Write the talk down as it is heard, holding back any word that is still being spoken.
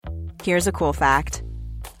Here's a cool fact.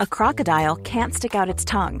 A crocodile can't stick out its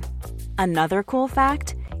tongue. Another cool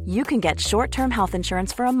fact, you can get short-term health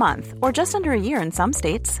insurance for a month or just under a year in some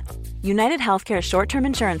states. United Healthcare short-term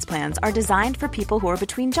insurance plans are designed for people who are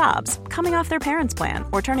between jobs, coming off their parents' plan,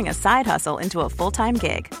 or turning a side hustle into a full-time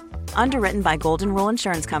gig. Underwritten by Golden Rule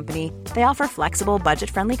Insurance Company, they offer flexible,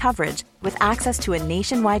 budget-friendly coverage with access to a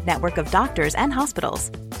nationwide network of doctors and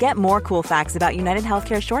hospitals. Get more cool facts about United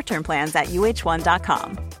Healthcare short-term plans at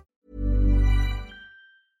uh1.com.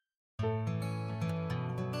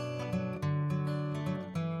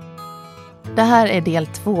 Det här är del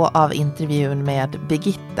 2 av intervjun med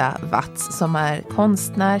Birgitta Watz som är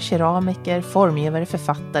konstnär, keramiker, formgivare,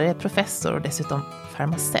 författare, professor och dessutom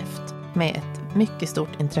farmaceut med ett mycket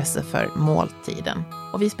stort intresse för måltiden.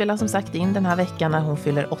 Och vi spelar som sagt in den här veckan när hon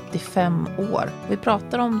fyller 85 år. Vi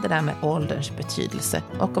pratar om det där med ålderns betydelse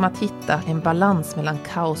och om att hitta en balans mellan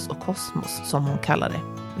kaos och kosmos som hon kallar det.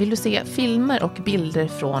 Vill du se filmer och bilder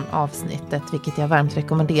från avsnittet, vilket jag varmt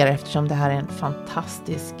rekommenderar eftersom det här är en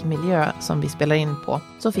fantastisk miljö som vi spelar in på,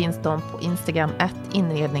 så finns de på Instagram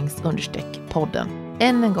 @inrednings_podden.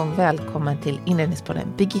 Än en gång välkommen till Inredningspodden,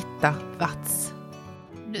 Birgitta Watz.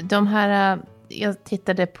 De här, jag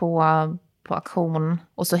tittade på auktion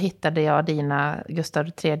och så hittade jag dina Gustav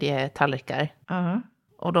III tallrikar.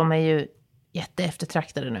 Och de är ju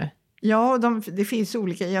jätteeftertraktade nu. Ja, det finns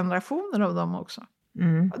olika generationer av dem också.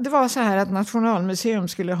 Det var så här att Nationalmuseum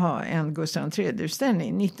skulle ha en Gustav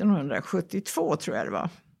III-utställning 1972 tror jag det var.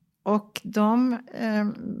 Och de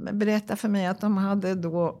berättade för mig att de hade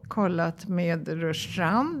då kollat med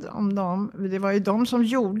Rörstrand om det var ju de som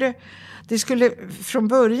gjorde, från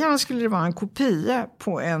början skulle det vara en kopia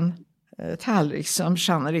på en tallrik som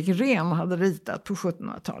Jean-Erik Rehn hade ritat på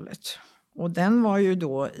 1700-talet. Och den var ju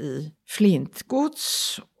då i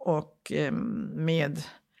flintgods och med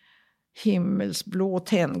himmelsblå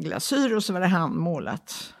tennglasyr och så var det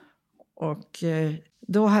handmålat. Och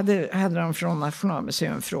då hade de från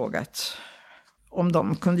Nationalmuseum frågat om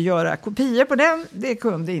de kunde göra kopior på den.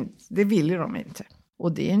 Det ville de inte.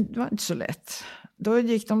 Och det var inte så lätt. Då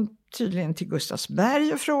gick de tydligen till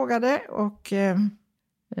Gustavsberg och frågade och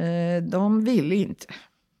de ville inte.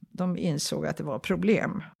 De insåg att det var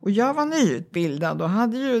problem. Och jag var nyutbildad och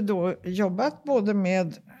hade ju då jobbat både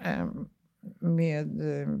med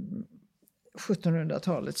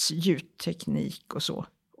 1700-talets gjutteknik och så.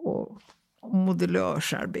 Och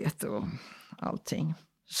modellörsarbete och allting.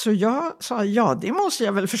 Så jag sa, ja det måste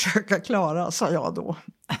jag väl försöka klara, sa jag då.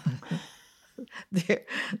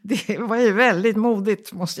 Det var ju väldigt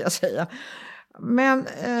modigt måste jag säga.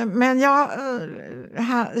 Men jag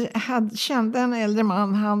kände en äldre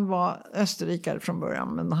man, han var österrikare från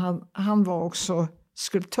början men han var också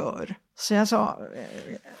skulptör. Så jag sa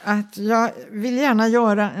att jag vill gärna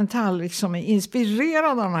göra en tallrik som är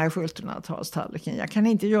inspirerad av den här 1700-talstallriken. Jag kan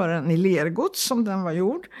inte göra den i lergods som den var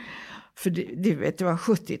gjord. För det var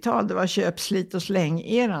 70-tal, det var köpslit och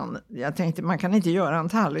släng-eran. Jag tänkte man kan inte göra en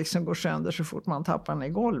tallrik som går sönder så fort man tappar den i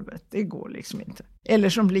golvet. Det går liksom inte. Eller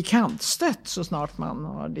som blir kantstött så snart man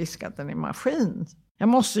har diskat den i maskin. Jag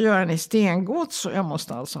måste göra den i stengods och jag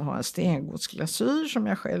måste alltså ha en stengodsglasyr som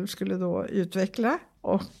jag själv skulle då utveckla.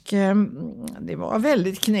 Och det var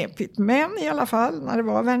väldigt knepigt. Men i alla fall när det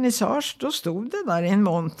var vernissage då stod det där i en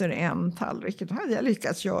monter en tallrik. Då hade jag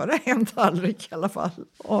lyckats göra en tallrik i alla fall.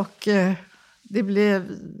 Och det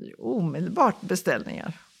blev omedelbart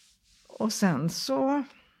beställningar. Och sen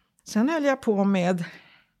höll jag på med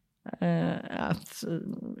att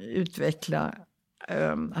utveckla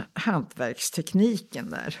hantverkstekniken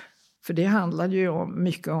där. För det handlade ju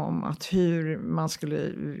mycket om att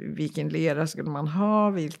vilken lera skulle man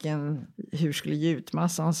ha, hur skulle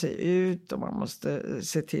gjutmassan se ut och man måste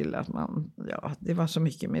se till att det var så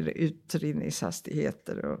mycket med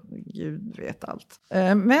utrinningshastigheter och gud vet allt.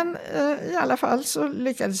 Men i alla fall så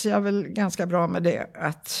lyckades jag väl ganska bra med det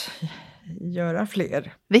att göra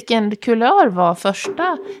fler. Vilken kulör var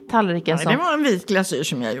första tallriken? Det var en vit glasyr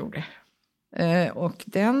som jag gjorde. Och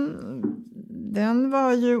den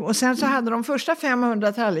var ju, och sen så hade de första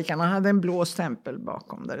 500 tallrikarna hade en blå stämpel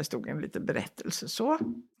bakom där det stod en liten berättelse så.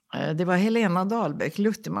 Det var Helena Dahlbäck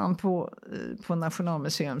Lutterman på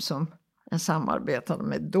Nationalmuseum som jag samarbetade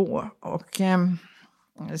med då och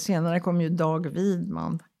senare kom ju Dag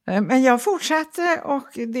Widman. Men jag fortsatte och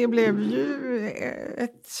det blev ju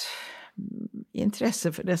ett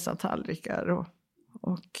intresse för dessa tallrikar och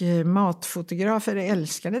matfotografer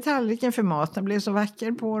älskade tallriken för maten blev så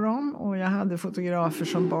vacker på dem. Och jag hade fotografer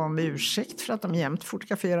som bad om ursäkt för att de jämt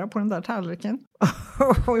fotograferade på den där tallriken.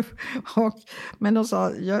 Men de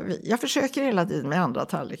sa, jag försöker hela tiden med andra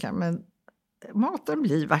tallrikar men maten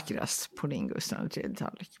blir vackrast på din Gustav III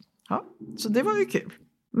tallrik. Ja, så det var ju kul.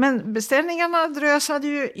 Men beställningarna drösade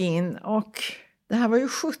ju in och det här var ju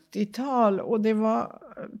 70-tal och det var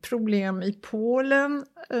problem i Polen.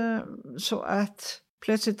 Så att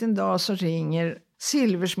plötsligt en dag så ringer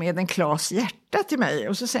silversmeden Claes Hjärta till mig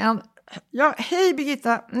och så säger han: ja, hej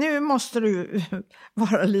Birgitta, nu måste du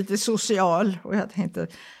vara lite social. Och jag tänkte,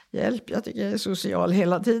 hjälp, jag tycker jag är social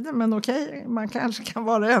hela tiden, men okej, man kanske kan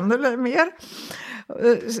vara ännu mer.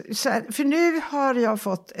 Så här, för nu har jag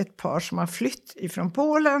fått ett par som har flytt ifrån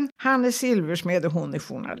Polen. Han är silversmed och hon är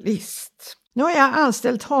journalist. Nu har jag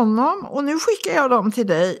anställt honom och nu skickar jag dem till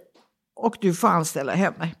dig och du får anställa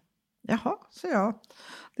henne. Jaha, så jag.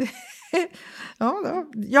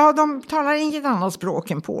 Ja, de talar inget annat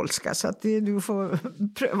språk än polska så att du får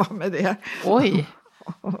pröva med det. Oj!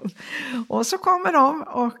 Och så kommer de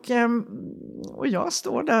och jag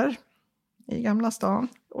står där i Gamla stan.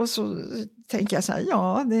 Och så tänker jag så här,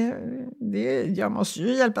 ja, jag måste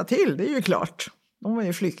ju hjälpa till, det är ju klart. De var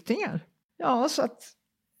ju flyktingar. Ja, så att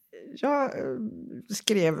jag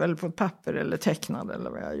skrev väl på ett papper eller tecknade eller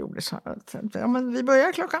vad jag gjorde så här. Ja, men vi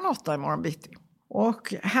börjar 8:00 imorgon bitti.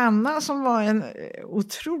 Och Hanna som var en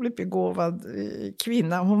otroligt begåvad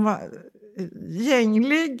kvinna, hon var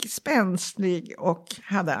gänglig, spänslig och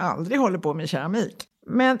hade aldrig hållit på med keramik.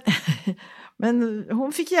 Men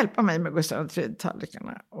hon fick hjälpa mig med Gustav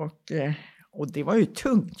III-tallrikarna och det var ju ett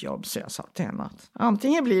tungt jobb så jag sa till henne att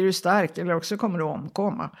antingen blir du stark eller också kommer du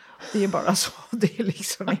omkomma. Det är bara så det är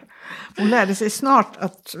liksom. Hon lärde sig snart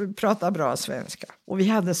att prata bra svenska. Och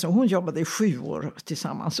hon jobbade i 7 år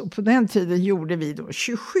tillsammans och på den tiden gjorde vi då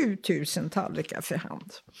 27 000 tallrikar för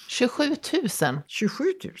hand. 27 000? 27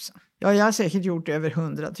 000. Ja, jag har säkert gjort över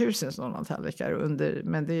 100 000 sådana tallrikar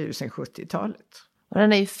men det är ju sedan 70-talet. Och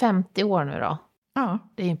den är ju 50 år nu då.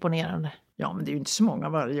 Ja. Det är imponerande. Ja, men det är ju inte så många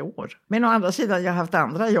varje år. Men å andra sidan, jag har haft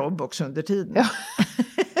andra jobb också under tiden. Ja.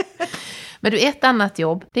 Men ett annat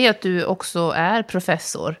jobb, det är att du också är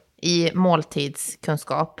professor i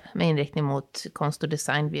måltidskunskap med inriktning mot konst och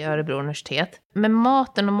design vid Örebro universitet. Men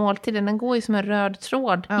maten och måltiden, den går ju som en röd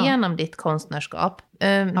tråd genom ditt konstnärskap.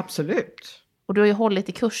 Absolut. Och du har ju hållit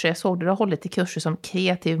i kurser, jag såg du har hållit i kurser som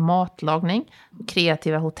kreativ matlagning och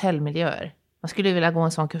kreativa hotellmiljöer. Man skulle ju vilja gå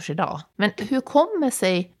en sån kurs idag. Men hur kommer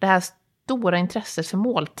sig det här stora intresset för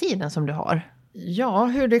måltiden som du har? Ja,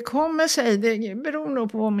 hur det kommer sig, det beror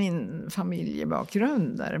nog på min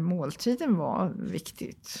familjebakgrund där måltiden var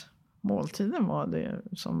viktigt. Måltiden var det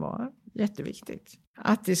som var jätteviktigt.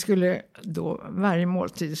 Att det skulle då, varje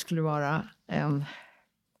måltid skulle vara en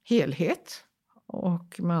helhet.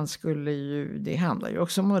 Och man skulle ju, det handlar ju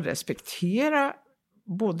också om att respektera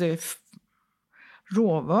både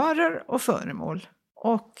råvaror och föremål.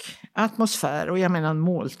 Och atmosfär, och jag menar en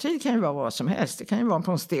måltid kan ju vara vad som helst. Det kan ju vara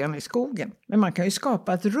på en sten i skogen. Men man kan ju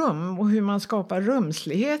skapa ett rum och hur man skapar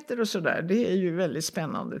rumsligheter och sådär. Det är ju väldigt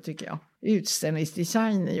spännande tycker jag.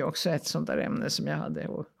 Utställningsdesign är ju också ett sånt där ämne som jag hade.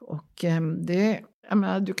 Jag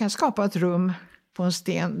menar, du kan skapa ett rum på en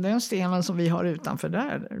sten. Den stenen som vi har utanför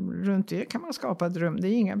där. Runt det kan man skapa ett rum, det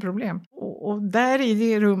är inga problem. Och där i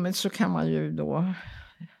det rummet så kan man ju då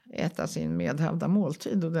äta sin medhavda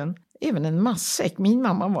måltid och även en matsäck. Min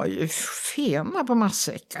mamma var ju fena på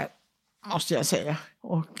matsäckar, måste jag säga.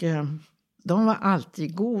 Och de var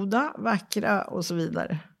alltid goda, vackra och så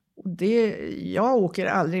vidare. Och jag åker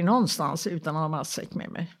aldrig någonstans utan att ha matsäck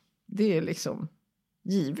med mig. Det är liksom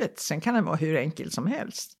givet. Sen kan det vara hur enkelt som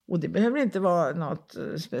helst. Och det behöver inte vara något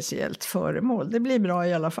speciellt föremål. Det blir bra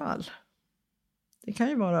i alla fall. Det kan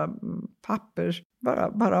ju vara papper,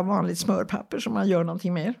 bara vanligt smörpapper som man gör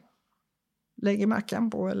någonting med. Lägger mackan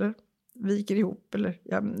på eller viker ihop. Eller,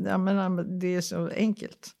 jag menar, det är så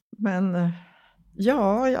enkelt. Men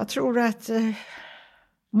ja, jag tror att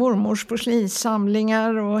mormors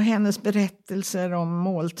porslinssamlingar och hennes berättelser om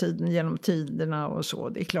måltiden genom tiderna och så.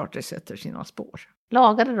 Det är klart det sätter sina spår.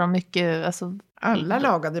 Lagade de mycket? Alltså, alla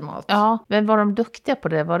lagade mat. Ja, men var de duktiga på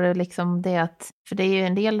det? Var det liksom det att... För det är ju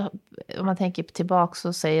en del, om man tänker tillbaka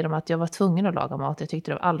så säger de att jag var tvungen att laga mat. Jag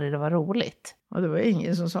tyckte aldrig det var roligt. Och det var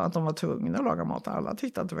ingen som sa att de var tvungna att laga mat. Alla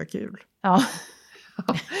tyckte att det var kul. Ja.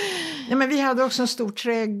 Ja, men vi hade också en stor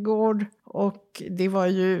trädgård och det var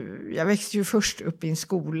ju, jag växte ju först upp i en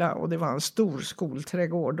skola och det var en stor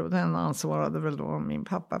skolträdgård och den ansvarade väl då min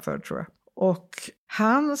pappa för, tror jag. Och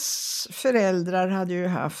hans föräldrar hade ju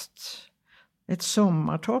haft ett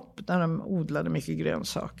sommartopp där de odlade mycket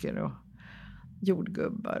grönsaker och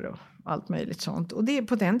jordgubbar och allt möjligt sånt. Och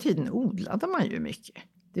på den tiden odlade man ju mycket.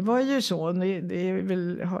 Det var ju så,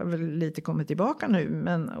 har väl lite kommit tillbaka nu,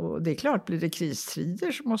 och det är klart, blir det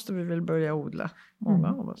kristider så måste vi väl börja odla, många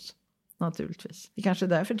av oss, naturligtvis. Det är kanske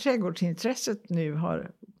därför trädgårdsintresset nu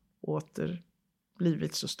har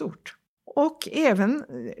blivit så stort. Och även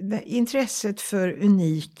intresset för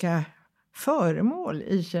unika föremål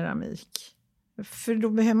i keramik. För då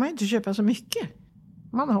behöver man inte köpa så mycket.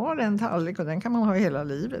 Man har en tallrik och den kan man ha hela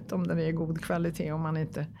livet om den är god kvalitet, om man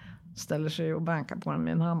inte ställer sig och bankar på den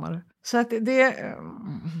med en hammare. Så att det är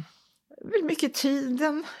väl mycket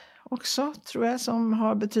tiden också, tror jag, som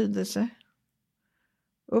har betydelse.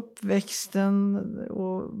 Uppväxten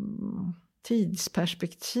och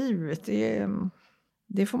tidsperspektivet,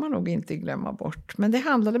 det får man nog inte glömma bort. Men det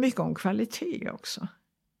handlade mycket om kvalitet också.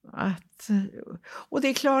 Och det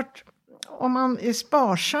är klart, om man är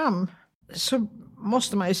sparsam så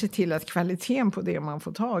måste man ju se till att kvaliteten på det man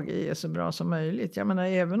får tag i är så bra som möjligt. Jag menar,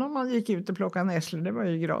 även om man gick ut och plockade nässlor, det var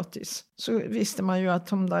ju gratis. Så visste man ju att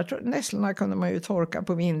de där nässlorna kunde man ju torka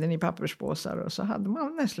på vinden i papperspåsar, och så hade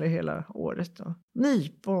man nässlor hela året. Och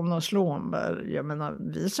nypon och slånbär, jag menar,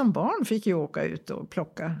 vi som barn fick ju åka ut och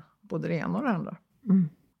plocka både det ena och det andra. Mm.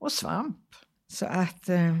 Och svamp. Så att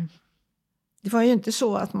det var ju inte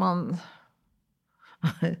så att man...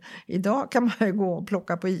 Idag kan man ju gå och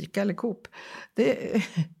plocka på Ica eller Coop.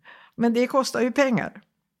 Men det kostar ju pengar.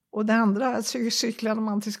 Och det andra cyklade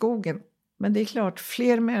man till skogen. Men det är klart,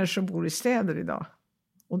 fler människor bor i städer idag.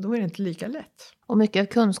 Och då är det inte lika lätt. Och mycket av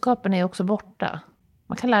kunskapen är också borta.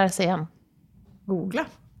 Man kan lära sig igen. Googla.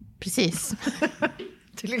 Precis.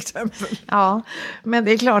 Till exempel. Ja. Men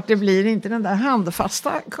det är klart, det blir inte den där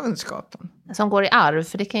handfasta kunskapen. Som går i arv,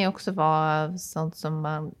 för det kan ju också vara sånt som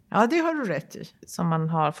man... Ja, det har du rätt i. Som man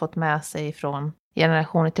har fått med sig från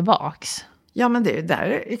generationer tillbaks. Ja, men det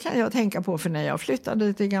där kan jag tänka på, för när jag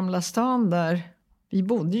flyttade till Gamla stan där... Vi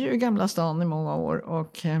bodde ju i Gamla stan i många år,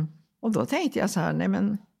 och då tänkte jag så här, nej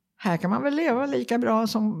men här kan man väl leva lika bra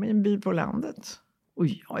som i en by på landet. Och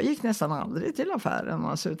jag gick nästan aldrig till affären.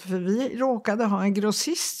 Alltså, för vi råkade ha en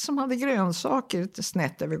grossist som hade grönsaker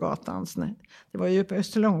snett över gatan. Det var ju på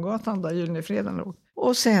Österlånggatan där Gyllenefreden låg.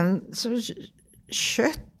 Och sen så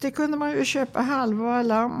kött, det kunde man ju köpa halva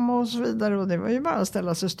lamm och så vidare. Och det var ju bara att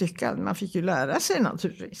ställa sig styckad. Man fick ju lära sig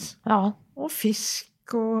naturligtvis. Ja. Och fisk,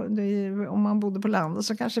 och om man bodde på landet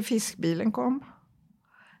så kanske fiskbilen kom.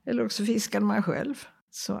 Eller också fiskade man själv.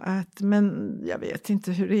 Så att, men jag vet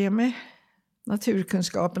inte hur det är med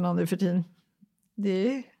naturkunskaperna nu för tiden.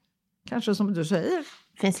 Det är kanske som du säger.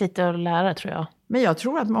 Det finns lite att lära, tror jag. Men jag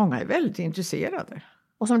tror att många är väldigt intresserade.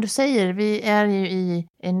 Och som du säger, vi är ju i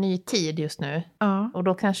en ny tid just nu. Ja. Och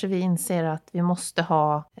då kanske vi inser att vi måste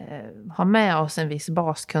ha med oss en viss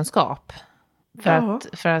baskunskap.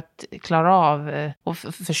 För att klara av och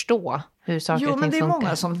förstå hur saker och ting funkar. Jo, men det är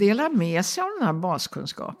många som delar med sig av den här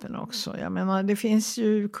baskunskapen också. Jag menar, det finns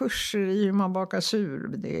ju kurser i hur man bakar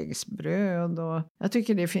surdegsbröd. Och jag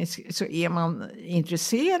tycker det finns, så är man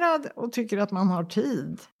intresserad och tycker att man har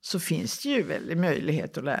tid, så finns det ju väldigt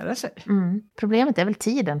möjlighet att lära sig. Mm. Problemet är väl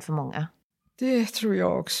tiden för många. Det tror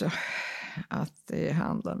jag också, att det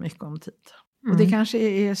handlar mycket om tid. Och det kanske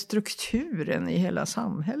är strukturen i hela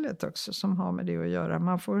samhället också som har med det att göra.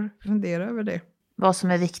 Man får fundera över det. Vad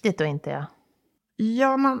som är viktigt och inte, ja.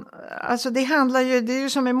 Ja, alltså det är ju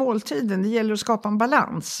som med måltiden. Det gäller att skapa en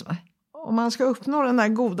balans. Om man ska uppnå den där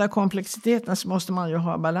goda komplexiteten så måste man ju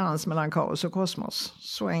ha balans mellan kaos och kosmos.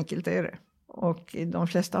 Så enkelt är det. Och de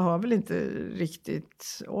flesta har väl inte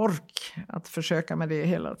riktigt ork att försöka med det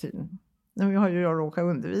hela tiden. Nu har ju jag råkat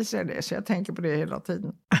undervisa i det, så jag tänker på det hela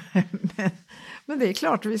tiden. men det är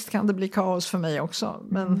klart, visst kan det bli kaos för mig också.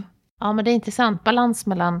 Men... Ja, men det är intressant. Balans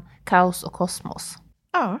mellan kaos och kosmos.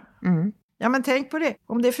 Ja. Ja, men tänk på det.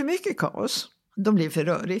 Om det är för mycket kaos, då blir det för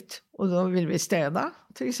rörigt. Och då vill vi städa,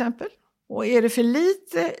 till exempel. Och är det för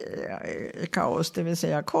lite kaos, det vill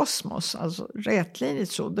säga kosmos, alltså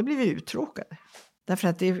rätlinjigt så, då blir vi uttråkade. Därför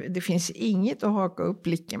att det finns inget att haka upp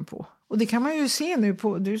blicken på. Och det kan man ju se nu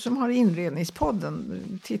på, du som har inredningspodden,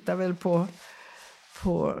 tittar väl på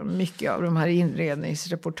mycket av de här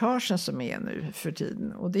inredningsreportagen som är nu för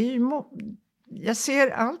tiden. Och det är ju jag ser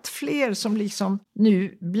allt fler som liksom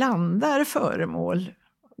nu blandar föremål,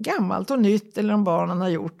 gammalt och nytt, eller om barnen har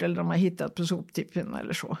gjort eller de har hittat på soptippen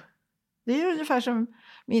eller så. Det är ungefär som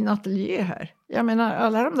min ateljé här. Jag menar,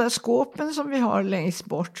 alla de där skåpen som vi har längst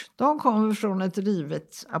bort, de kommer från ett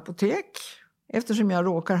rivet apotek. Eftersom jag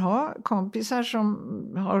råkar ha kompisar som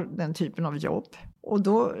har den typen av jobb. Och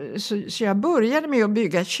då, så jag började med att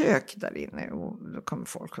bygga kök där inne. Och då kom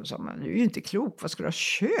folk och sa, men du är ju inte klok, vad ska du ha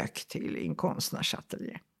kök till i en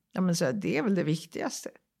konstnärsateljé? Ja, men så det är väl det viktigaste.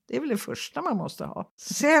 Det är väl det första man måste ha.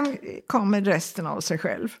 Sen kommer resten av sig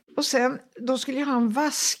själv. Och sen, då skulle jag ha en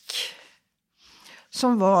vask.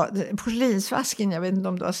 Som var porslinsvasken, jag vet inte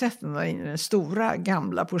om du har sett den där inne. Den stora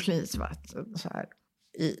gamla porslinsvasken så här.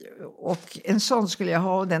 Och en sån skulle jag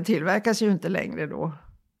ha, och den tillverkas ju inte längre då.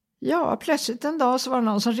 Ja, plötsligt en dag så var det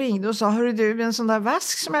någon som ringde och sa, hörru du, en sån där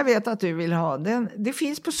vask som jag vet att du vill ha, det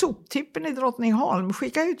finns på soptippen i Drottningholm.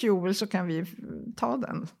 Skicka ut Joel så kan vi ta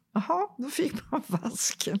den. Jaha, då fick man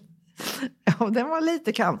vasken. Ja, den var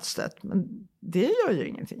lite kantstött, men det gör ju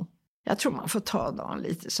ingenting. Jag tror man får ta dagen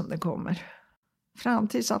lite som det kommer. Fram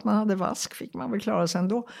tills att man hade vask fick man väl klara sig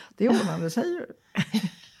ändå. Det ordnade sig ju.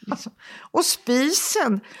 Och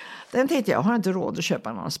spisen, den tänkte jag har inte råd att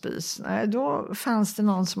köpa någon spis. Nej, då fanns det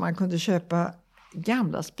någon som man kunde köpa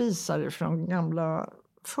gamla spisar från gamla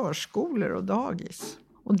förskolor och dagis.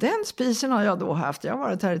 Och den spisen har jag då haft. Jag har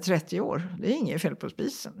varit här i 30 år. Det är inget fel på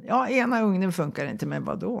spisen. Ja, ena ugnen funkar inte, men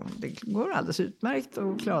vadå? Det går alldeles utmärkt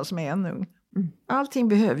att klara sig med en ugn. Allting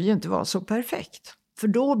behöver ju inte vara så perfekt. För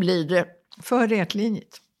då blir det för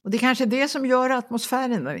rätlinjigt. Och det är kanske det som gör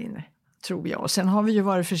atmosfären där inne, tror jag. Och sen har vi ju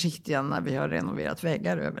varit försiktiga när vi har renoverat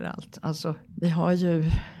väggar överallt. Alltså, vi har ju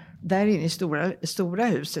där inne i stora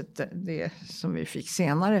huset, det som vi fick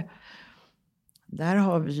senare, där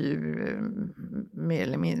har vi ju mer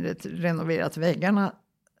eller mindre renoverat väggarna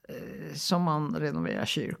som man renoverar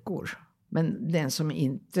kyrkor. Men den som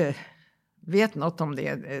inte vet något om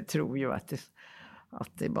det tror ju att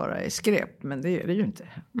det bara är skräp, men det är det ju inte.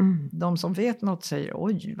 De som vet något säger,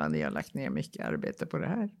 oj vad ni har lagt ner mycket arbete på det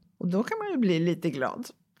här. Och då kan man ju bli lite glad.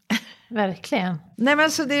 Verkligen. Nej,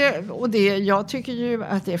 men så jag tycker ju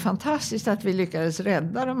att det är fantastiskt att vi lyckades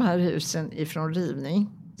rädda de här husen ifrån rivning.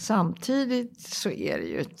 Samtidigt så är det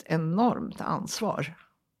ju ett enormt ansvar.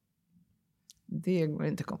 Det går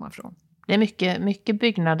inte att komma ifrån. Det är mycket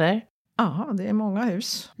byggnader. Ja, det är många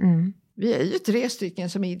hus. Vi är ju 3 stycken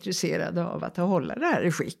som är intresserade av att hålla det här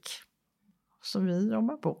i skick. Så vi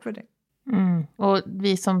jobbar på för det. Och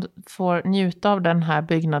vi som får njuta av den här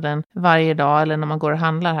byggnaden varje dag, eller när man går och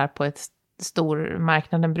handlar här på ett stor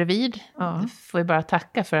marknaden bredvid, får vi bara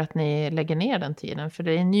tacka för att ni lägger ner den tiden. För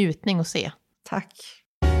det är en njutning att se. Tack.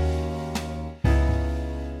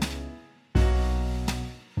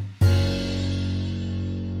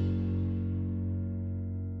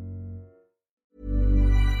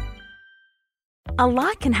 A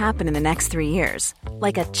lot can happen in the next 3 years.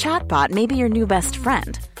 Like a chatbot may be your new best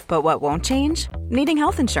friend. But what won't change? Needing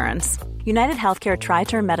health insurance. United Healthcare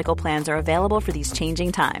Tri-Term Medical Plans are available for these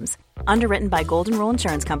changing times. Underwritten by Golden Rule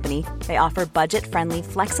Insurance Company, they offer budget-friendly,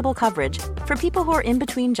 flexible coverage for people who are in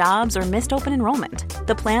between jobs or missed open enrollment.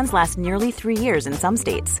 The plans last nearly 3 years in some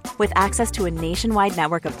states, with access to a nationwide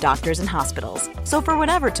network of doctors and hospitals. So for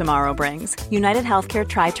whatever tomorrow brings, United Healthcare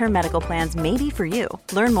Tri-Term Medical Plans may be for you.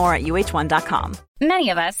 Learn more at uh1.com. Many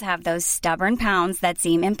of us have those stubborn pounds that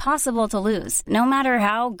seem impossible to lose, no matter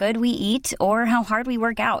how good we eat or how hard we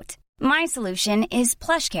work out. My solution is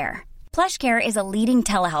PlushCare. PlushCare is a leading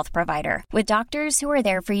telehealth provider with doctors who are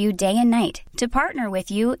there for you day and night to partner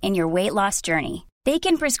with you in your weight loss journey. They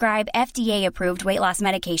can prescribe FDA-approved weight loss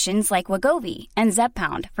medications like Wegovy and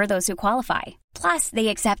Zepbound for those who qualify. Plus, they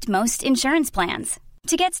accept most insurance plans.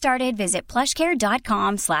 To get started, visit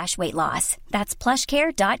plushcare.com/weightloss. That's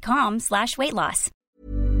plushcare.com/weightloss.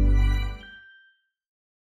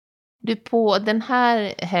 Du, på den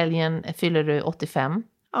här helgen fyller du 85.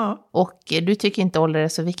 Ja. Och du tycker inte ålder är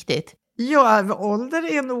så viktigt? Ja,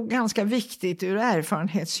 ålder är nog ganska viktigt ur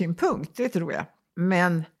erfarenhetssynpunkt, det tror jag.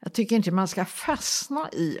 Men jag tycker inte man ska fastna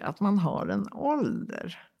i att man har en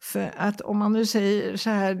ålder. För att om man nu säger så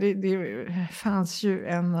här, det fanns ju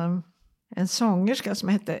en sångerska som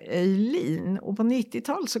hette Eileen. Och på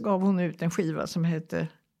 90-talet så gav hon ut en skiva som hette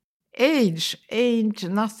Age ain't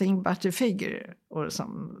nothing but a figure. Or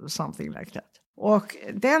something like that. Och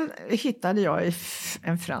den hittade jag i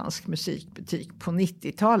en fransk musikbutik på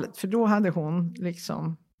 90-talet. För då hade hon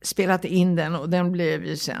liksom spelat in den och den blev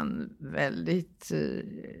ju sen väldigt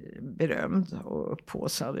berömd och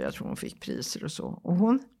upphaussad. Jag tror hon fick priser och så. Och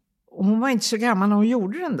hon var inte så gammal när hon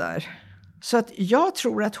gjorde den där. Så att jag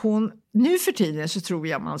tror att hon, nu för tiden så tror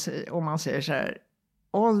jag om man säger så här,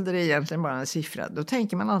 ålder är egentligen bara en siffra. Då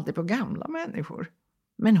tänker man alltid på gamla människor.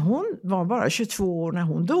 Men hon var bara 22 år när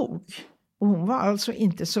hon dog. Och hon var alltså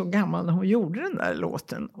inte så gammal när hon gjorde den där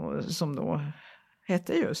låten. Som då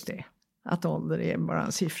hette just det. Att ålder är bara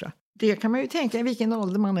en siffra. Det kan man ju tänka i vilken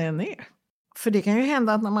ålder man än är. För det kan ju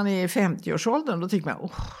hända att när man är i 50-årsåldern. Då tycker man,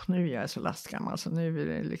 nu är jag så lastgammal. Så nu är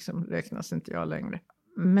det liksom, räknas inte jag längre.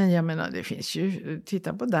 Men jag menar, det finns ju,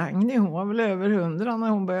 titta på Dagny, hon var väl över 100 när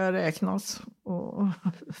hon började räknas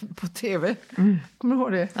på tv. Kommer du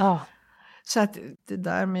ihåg det? Ja. Så att det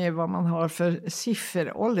där med vad man har för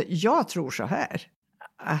sifferålder, jag tror så här,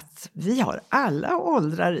 att vi har alla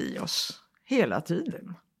åldrar i oss hela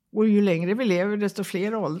tiden. Och ju längre vi lever desto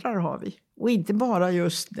fler åldrar har vi. Och inte bara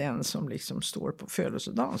just den som liksom står på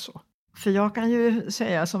födelsedagen så. För jag kan ju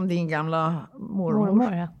säga som din gamla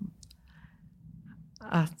mormor. Ja.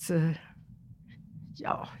 Att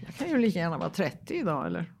jag kan ju lika gärna vara 30 idag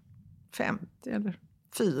eller 50 eller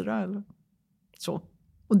 4 eller så.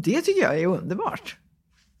 Och det tycker jag är underbart.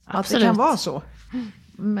 Absolut. Att det kan vara så.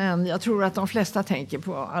 Men jag tror att de flesta tänker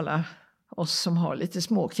på alla oss som har lite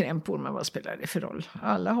små krämpor. Men vad spelar det för roll?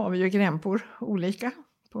 Alla har vi ju krämpor olika.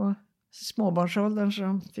 På småbarnsåldern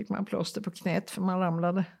så fick man plåster på knät för man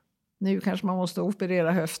ramlade. Nu kanske man måste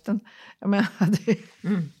operera höften. Jag menar,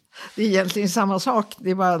 det är egentligen samma sak. Det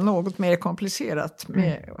är bara något mer komplicerat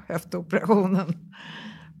med höftoperationen.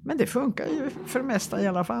 Men det funkar ju för det mesta i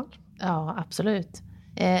alla fall. Ja, absolut.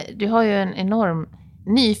 Du har ju en enorm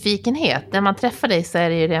nyfikenhet. När man träffar dig så är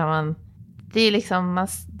det ju det det är liksom,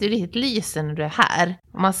 du är riktigt lyser när du är här.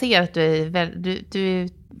 Och man ser att du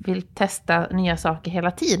vill testa nya saker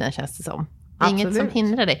hela tiden, känns det som. Det är inget som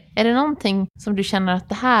hindrar dig. Är det någonting som du känner att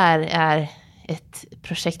det här är ett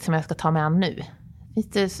projekt som jag ska ta mig an nu?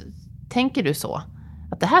 Tänker du så?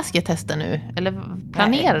 Att det här ska jag testa nu? Eller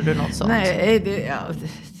planerar du något sånt? Nej,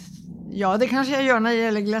 det kanske jag gör när det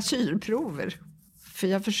gäller glasyrprover. För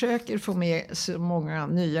jag försöker få med så många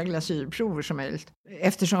nya glasyrprover som möjligt.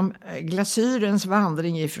 Eftersom glasyrens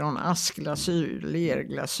vandring ifrån askglasyr,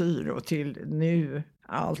 lerglasyr och till nu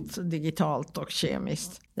allt digitalt och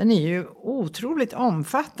kemiskt. Den är ju otroligt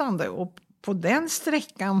omfattande och på den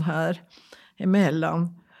sträckan här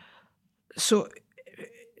emellan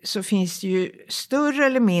så finns det ju större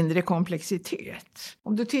eller mindre komplexitet.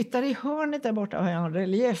 Om du tittar i hörnet där borta har jag en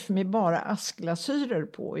relief med bara askglasyrer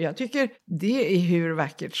på. Jag tycker det är hur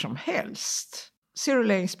vackert som helst. Ser du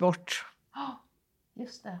längst bort? Ja,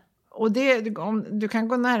 just det. Och du kan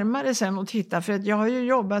gå närmare sen och titta, för att jag har ju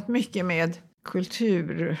jobbat mycket med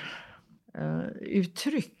kulturuttryck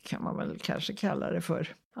kan man väl kanske kalla det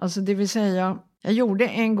för. Alltså det vill säga, jag gjorde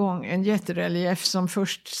en gång en jätterelief som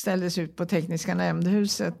först ställdes ut på Tekniska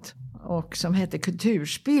nämndhuset och som hette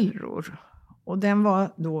Kulturspillror. Och den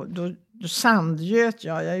var då sandgöt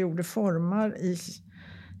jag gjorde formar i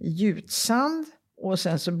gjutsand och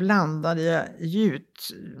sen så blandade jag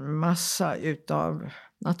gjutmassa utav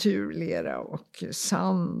naturlera och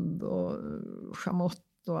sand och chamott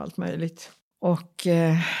och allt möjligt. Och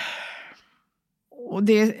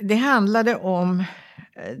det handlade om,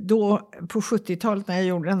 då på 70-talet när jag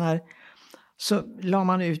gjorde den här, så la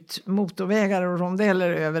man ut motorvägar och rondeller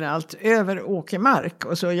överallt, över åkermark.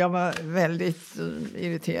 Och så jag var väldigt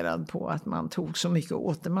irriterad på att man tog så mycket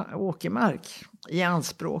åkermark i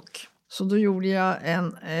anspråk. Så då gjorde jag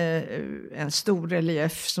en stor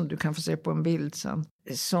relief som du kan få se på en bild sen.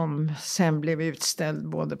 Som sen blev utställd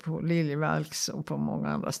både på Liljevalchs och på många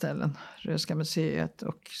andra ställen. Röhsska museet,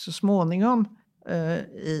 och så småningom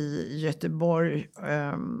i Göteborg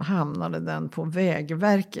hamnade den på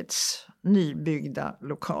Vägverkets nybyggda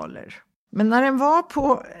lokaler. Men när den var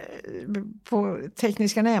på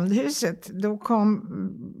Tekniska nämndhuset, då kom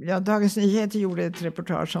Dagens Nyheter gjorde ett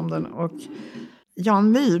reportage om den och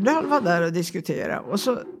Jan Myrdal var där och diskuterade. Och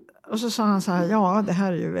så sa han så här, ja det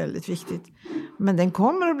här är ju väldigt viktigt. Men den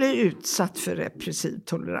kommer att bli utsatt för repressiv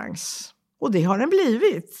tolerans. Och det har den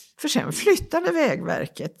blivit. För sen flyttade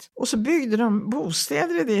Vägverket. Och så byggde de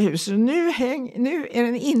bostäder i det huset. Nu är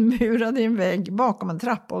den inmurad i en vägg bakom en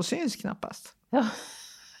trappa och syns knappast. Ja.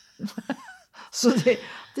 Så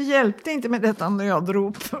det hjälpte inte med detta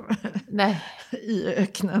nödrop. Nej. I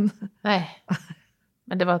öknen. Nej.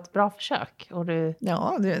 Men det var ett bra försök. Och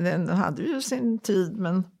ja, den hade ju sin tid.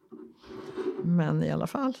 Men i alla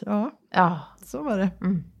fall, ja. Så var det.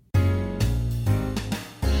 Mm.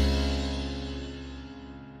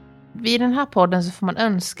 Vid den här podden så får man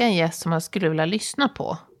önska en gäst som man skulle vilja lyssna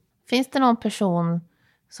på. Finns det någon person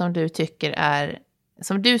som du tycker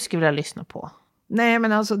som du skulle vilja lyssna på? Nej,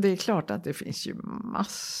 men alltså det är klart att det finns ju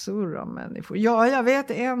massor av människor. Ja, jag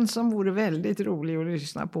vet en som vore väldigt rolig att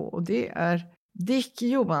lyssna på, och det är Dick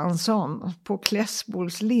Johansson på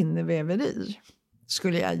Klässbols linneväveri.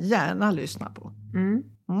 Skulle jag gärna lyssna på. Mm.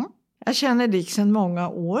 Jag känner Dick sedan många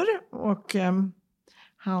år, och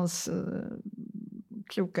hans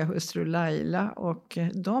kloka hustru Laila, och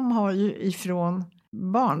de har ju ifrån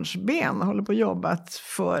barnsben håller på och jobbat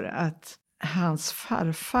för att hans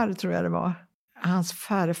farfar, tror jag det var, hans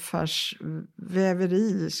farfars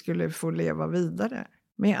väveri skulle få leva vidare.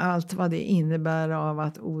 Med allt vad det innebär av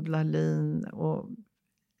att odla lin och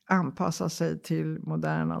anpassa sig till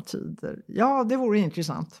moderna tider. Ja, det vore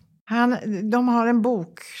intressant. De har en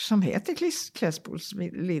bok som heter Klässbols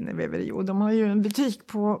linneväveri, och de har ju en butik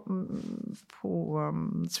på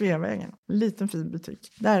Sveavägen. En liten fin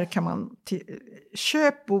butik. Där kan man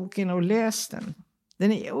köp boken och läs den.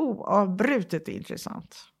 Den är oavbrutet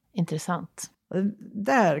intressant. Intressant.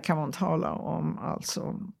 Där kan man tala om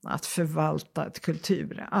alltså att förvalta ett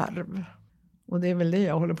kulturarv. Och det är väl det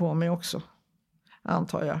jag håller på med också,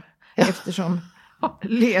 antar jag. Ja. Eftersom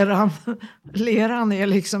leran är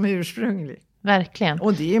liksom ursprunglig. Verkligen.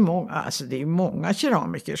 Och det är många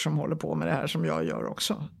keramiker som håller på med det här som jag gör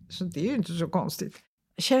också. Så det är ju inte så konstigt.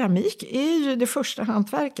 Keramik är ju det första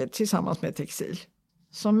hantverket tillsammans med textil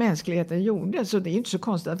som mänskligheten gjorde. Så det är inte så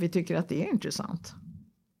konstigt att vi tycker att det är intressant.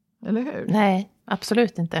 Eller hur? Nej,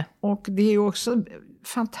 absolut inte. Och det är också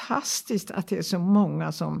fantastiskt att det är så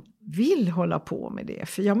många som vill hålla på med det.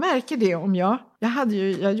 För jag märker det om jag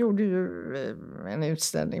gjorde ju en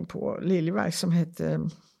utställning på Liljevalchs som hette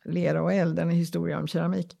Lera och eld, en historia om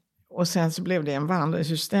keramik. Och sen så blev det en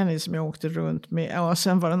vandringsutställning som jag åkte runt med. Ja,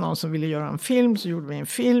 sen var det någon som ville göra en film, så gjorde vi en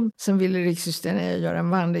film. Sen ville Riksutställningen göra en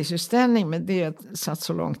vandringsutställning, men det satt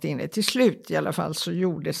så långt inne. Till slut i alla fall så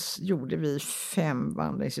gjorde vi 5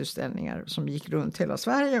 vandringsutställningar som gick runt hela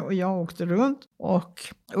Sverige. Och jag åkte runt och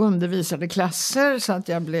undervisade klasser så att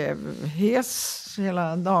jag blev hes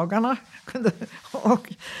hela dagarna.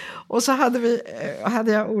 Och så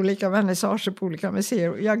hade jag olika vernissager på olika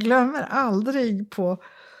museer. Jag glömmer aldrig på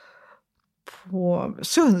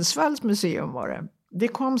Sundsvalls museum var det. Det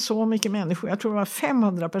kom så mycket människor. Jag tror det var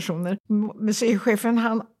 500 personer. Museichefen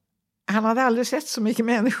han hade aldrig sett så mycket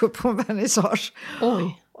människor på en vernissage.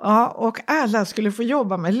 Oj. Ja, och alla skulle få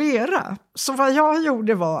jobba med lera. Så vad jag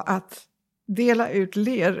gjorde var att dela ut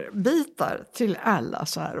lerbitar till alla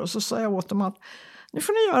så här. Och så sa jag åt dem att nu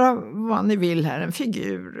får ni göra vad ni vill här. En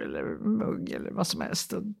figur eller mugg eller vad som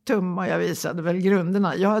helst. Och tumma, jag visade väl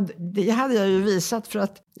grunderna. Det hade jag ju visat för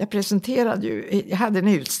att jag hade en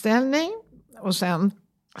utställning. Och sen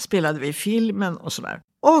spelade vi filmen och sådär.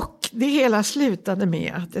 Och det hela slutade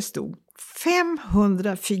med att det stod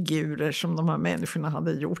 500 figurer som de här människorna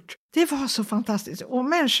hade gjort. Det var så fantastiskt. Och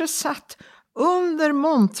människor satt under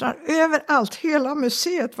montrar överallt. Hela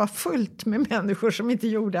museet var fullt med människor som inte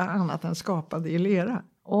gjorde annat än skapade i lera.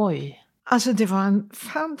 Oj. Alltså det var en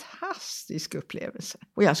fantastisk upplevelse.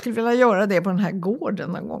 Och jag skulle vilja göra det på den här gården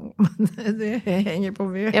någon gång. Men det hänger på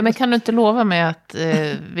vägen. Ja, men kan du inte lova mig att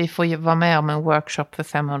vi får vara med om en workshop för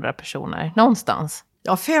 500 personer någonstans?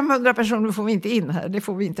 Ja, 500 personer får vi inte in här. Det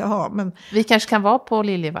får vi inte ha. Men vi kanske kan vara på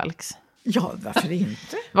Liljevalchs. Ja, varför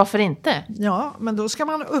inte? Varför inte? Ja, men då ska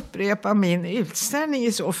man upprepa min utställning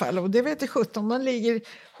i så fall. Och det vet jag 17, den ligger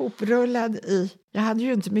hoprullad i. Jag hade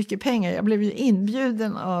ju inte mycket pengar. Jag blev ju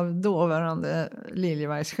inbjuden av dåvarande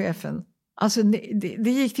Liljevalchschefen. Alltså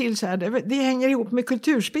det gick till så här. Det hänger ihop med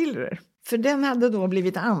kulturspillror. För den hade då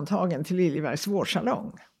blivit antagen till Liljevalchs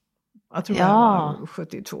vårsalong. Jag tror det var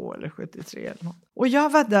 72 eller 73 eller något. Och jag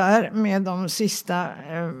var där med de sista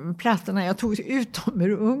plattorna. Jag tog ut dem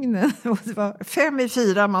ur ugnen. Och det var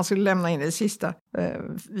 5:45 man skulle lämna in det sista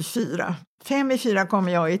 4. 5:45 kom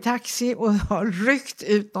jag i taxi och har ryckt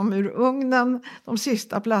ut dem ur ugnen. De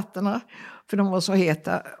sista plattorna. För de var så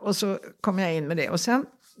heta. Och så kom jag in med det. Och sen,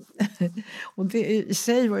 och det i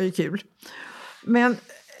sig var ju kul. Men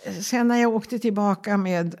sen när jag åkte tillbaka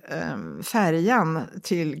med färjan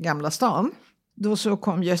till Gamla stan, då så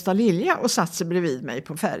kom Gösta Lilja och satt sig bredvid mig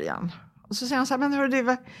på färjan. Och så säger han så här, men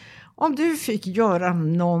hörru, om du fick göra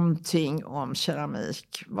någonting om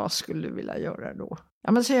keramik, vad skulle du vilja göra då?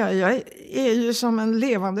 Ja, men säger jag är ju som en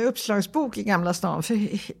levande uppslagsbok i Gamla stan. För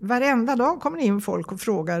varenda dag kommer in folk och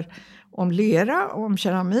frågar om lera, om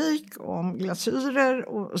keramik, om glasyrer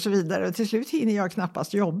och så vidare. Och till slut hinner jag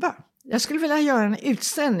knappast jobba. Jag skulle vilja göra en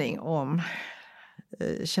utställning om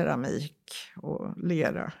keramik och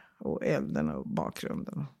lera och elden och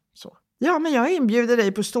bakgrunden och så. Ja, men jag inbjuder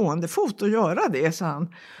dig på stående fot att göra det, sa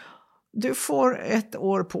han. Du får 1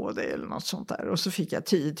 år på dig eller något sånt där. Och så fick jag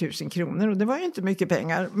 10 000 kronor. Och det var ju inte mycket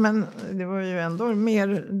pengar, men det var ju ändå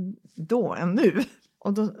mer då än nu.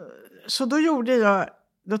 Och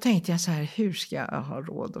då tänkte jag så här, hur ska jag ha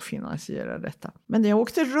råd att finansiera detta? Men jag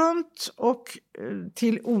åkte runt och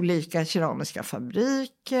till olika keramiska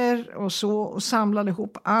fabriker och samlade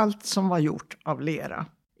ihop allt som var gjort av lera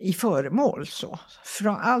i föremål. Så.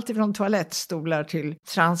 Allt ifrån toalettstolar till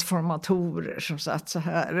transformatorer som satt så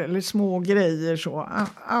här, eller små grejer. Så.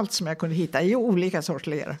 Allt som jag kunde hitta i olika sorts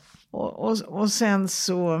lera. Och sen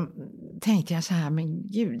så tänkte jag så här,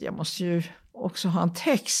 men gud, jag måste ju också ha en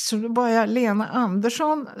text. Så då började Lena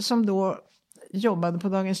Andersson, som då jobbade på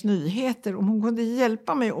Dagens Nyheter, om hon kunde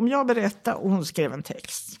hjälpa mig om jag berättade, och hon skrev en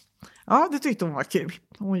text. Ja, det tyckte hon var kul.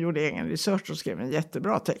 Hon gjorde egen research och skrev en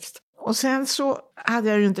jättebra text. Och sen så hade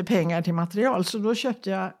jag ju inte pengar till material, så då köpte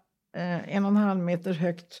jag 1,5 meter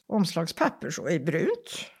högt omslagspapper så i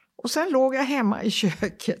brunt. Och sen låg jag hemma i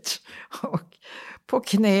köket och på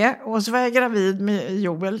knä, och så var jag gravid med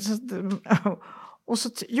Joel. Och så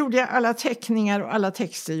gjorde jag alla teckningar och alla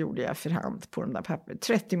texter gjorde jag för hand på den där pappret.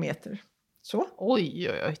 30 meter. Så. Oj,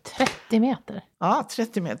 30 meter? Ja,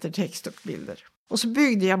 30 meter text och bilder. Och så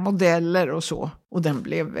byggde jag modeller och så. Och den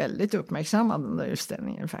blev väldigt uppmärksammad, den där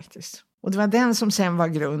utställningen faktiskt. Och det var den som sen var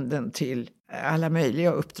grunden till alla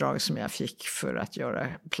möjliga uppdrag som jag fick för att göra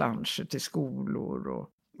planscher till skolor och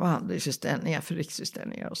vandringsutställningar för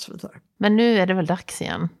riksutställningar och så vidare. Men nu är det väl dags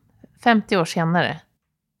igen? 50 år senare?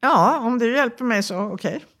 Ja, om du hjälper mig så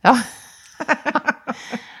okej. Ja,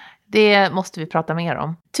 det måste vi prata mer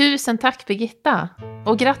om. Tusen tack Birgitta,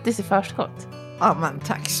 och grattis i förskott. Ja, men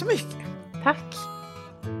tack så mycket. Tack.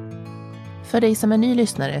 För dig som är ny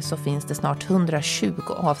lyssnare så finns det snart 120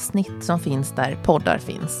 avsnitt som finns där poddar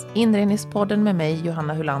finns. Inredningspodden med mig,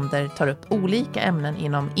 Johanna Hulander, tar upp olika ämnen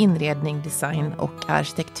inom inredning, design och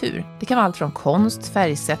arkitektur. Det kan vara allt från konst,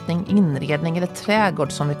 färgsättning, inredning eller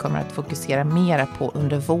trädgård som vi kommer att fokusera mera på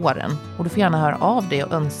under våren. Och du får gärna höra av dig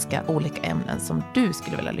och önska olika ämnen som du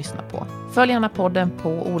skulle vilja lyssna på. Följ gärna podden på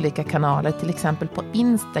olika kanaler, till exempel på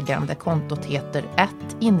Instagram där kontot heter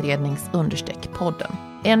 @inrednings_podden.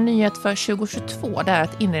 En nyhet för 2022 är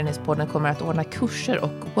att Inredningspodden kommer att ordna kurser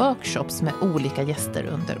och workshops med olika gäster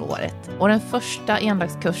under året. Och den första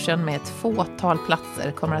endagskursen med ett fåtal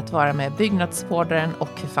platser kommer att vara med byggnadsvårdaren och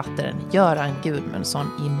författaren Göran Gudmundsson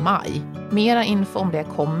i maj. Mera info om det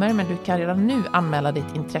kommer, men du kan redan nu anmäla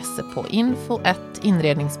ditt intresse på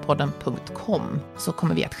info@inredningspodden.com, så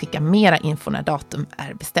kommer vi att skicka mera info när datum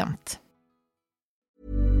är bestämt.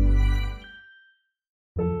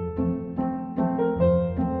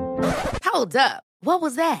 Hold up. What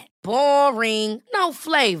was that? Boring. No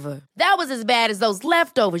flavor. That was as bad as those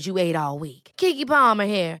leftovers you ate all week. Keke Palmer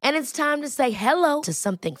here, and it's time to say hello to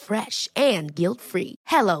something fresh and guilt-free.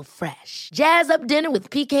 Hello Fresh. Jazz up dinner with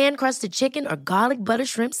pecan-crusted chicken or garlic butter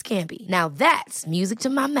shrimp scampi. Now that's music to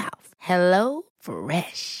my mouth. Hello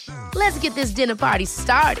Fresh. Let's get this dinner party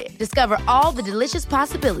started. Discover all the delicious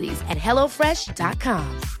possibilities at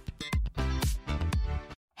hellofresh.com.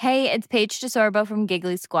 Hey, it's Paige DeSorbo from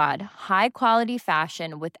Giggly Squad. High quality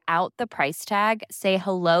fashion without the price tag. Say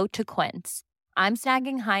hello to Quince. I'm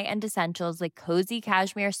snagging high-end essentials like cozy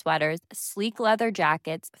cashmere sweaters, sleek leather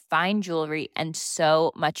jackets, fine jewelry, and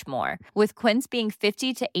so much more. With Quince being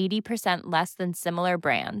 50 to 80% less than similar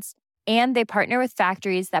brands. And they partner with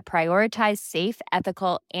factories that prioritize safe,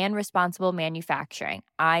 ethical, and responsible manufacturing.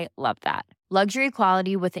 I love that. Luxury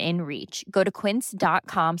quality within reach. Go to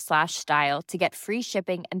quince.com/style to get free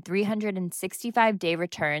shipping and 365-day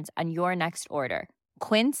returns on your next order.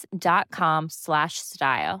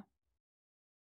 Quince.com/style.